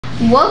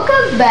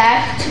Welcome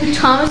back to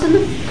Thomas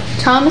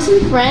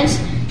and Friends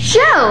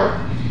show.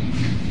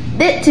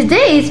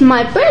 Today is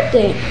my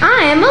birthday.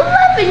 I am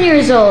 11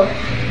 years old.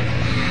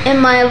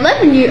 And my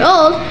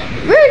 11-year-old,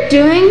 we're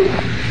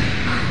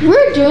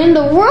doing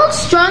the world's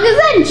strongest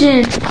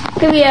engine.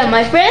 Here we have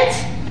my friends,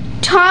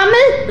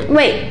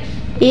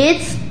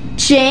 it's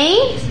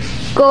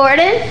James,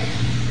 Gordon,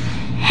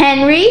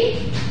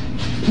 Henry,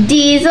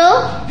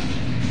 Diesel,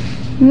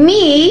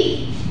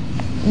 me,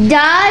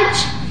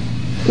 Dodge,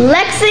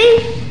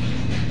 Lexi,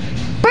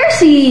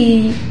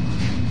 Percy,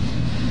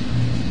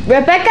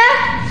 Rebecca,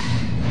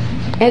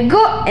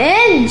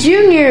 and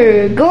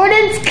Junior,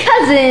 Gordon's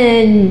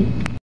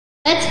cousin.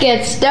 Let's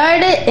get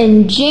started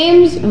in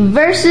James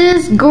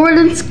versus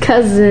Gordon's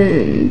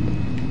cousin.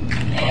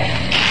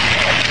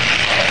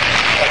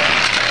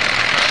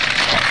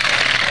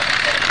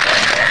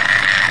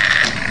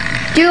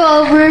 Do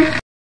over.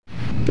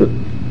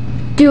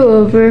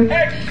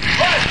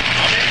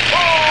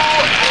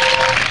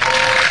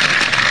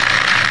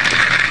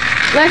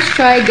 Let's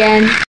try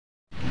again.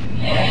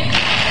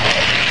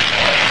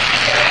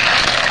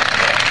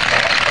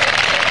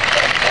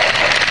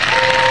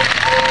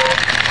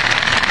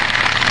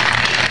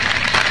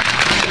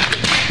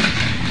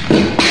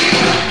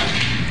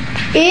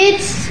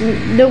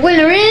 The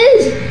winner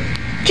is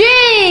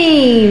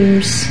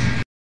James.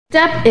 Next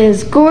up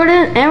is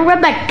Gordon and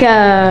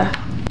Rebecca.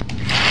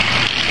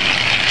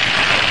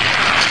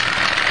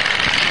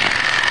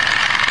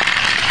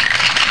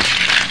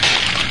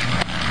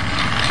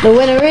 The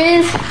winner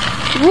is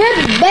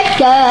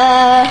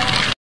Rebecca.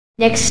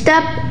 Next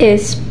up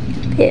is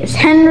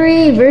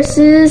Henry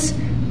versus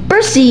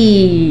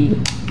Percy.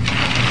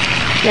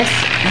 Yes,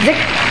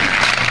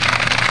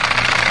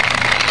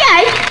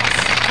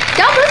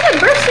 Thomas and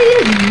Percy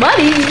is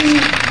buddy.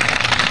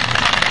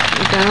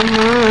 Come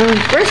on,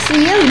 Percy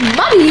is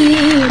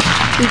buddy.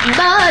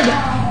 Bud.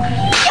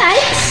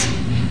 Yikes.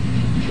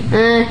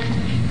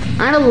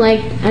 I don't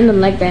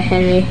like that,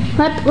 Henry.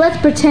 Let's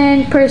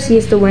pretend Percy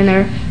is the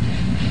winner.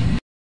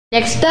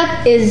 Next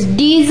up is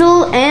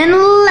Diesel and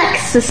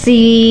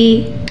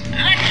Lexi.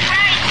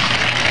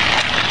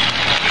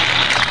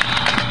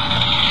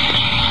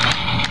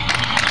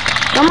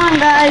 Come on,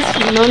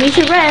 guys. No need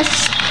to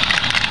rest.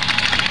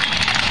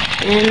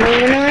 And the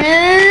winner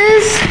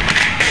is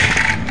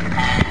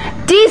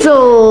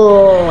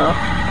Diesel.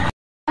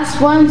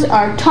 Last ones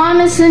are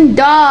Thomas and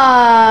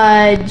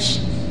Dodge.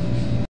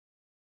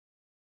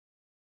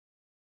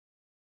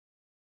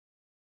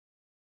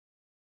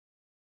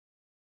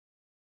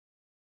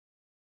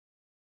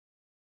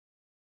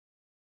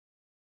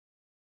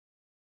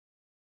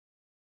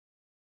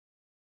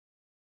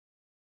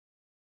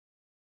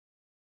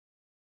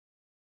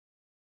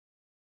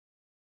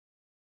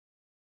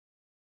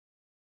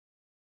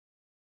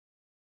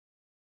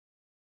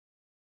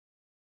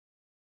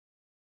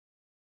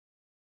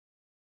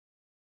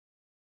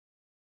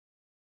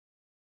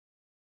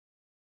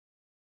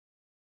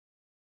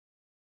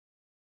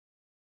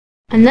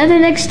 Another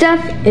next up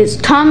is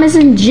Thomas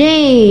and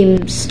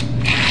James.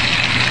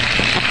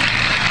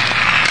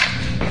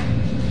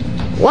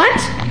 What?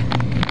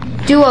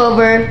 Do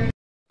over.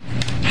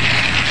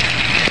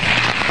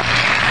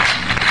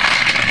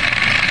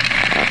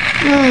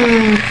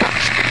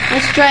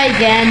 Let's try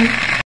again.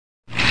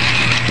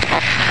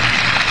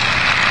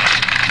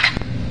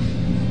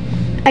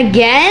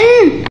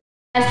 Again?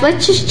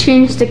 Let's just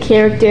change the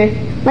character.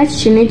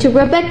 Let's change it to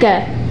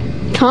Rebecca.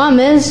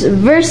 Thomas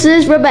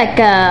versus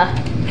Rebecca.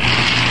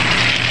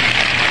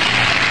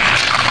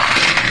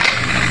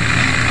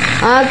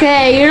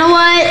 Okay, you know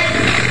what?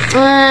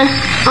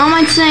 I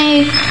might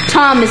say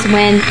Thomas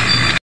win.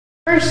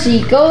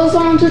 Percy goes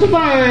on to the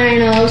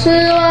finals. Who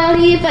will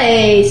he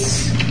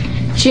face?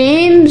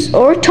 James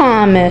or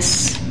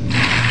Thomas?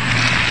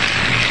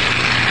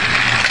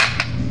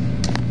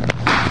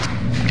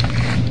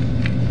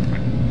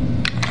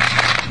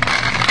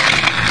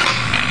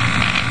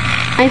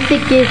 I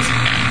think it's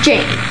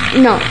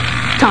James. No,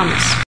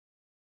 Thomas.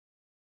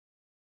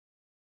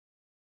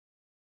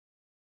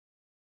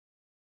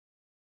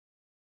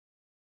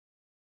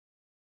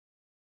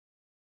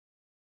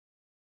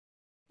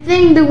 I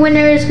think the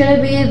winner is going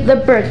to be the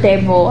birthday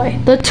boy,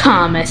 the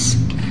Thomas.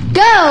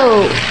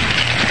 Go!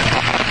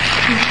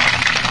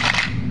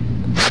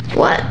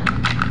 What?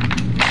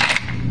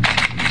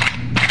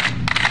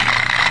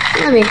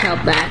 Let me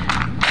help that.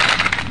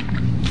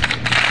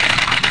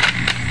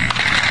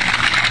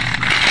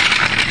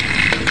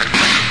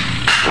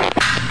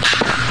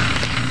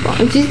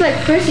 Well, it seems like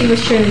Percy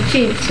was trying to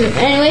cheat. So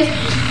anyways,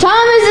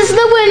 Thomas is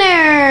the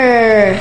winner!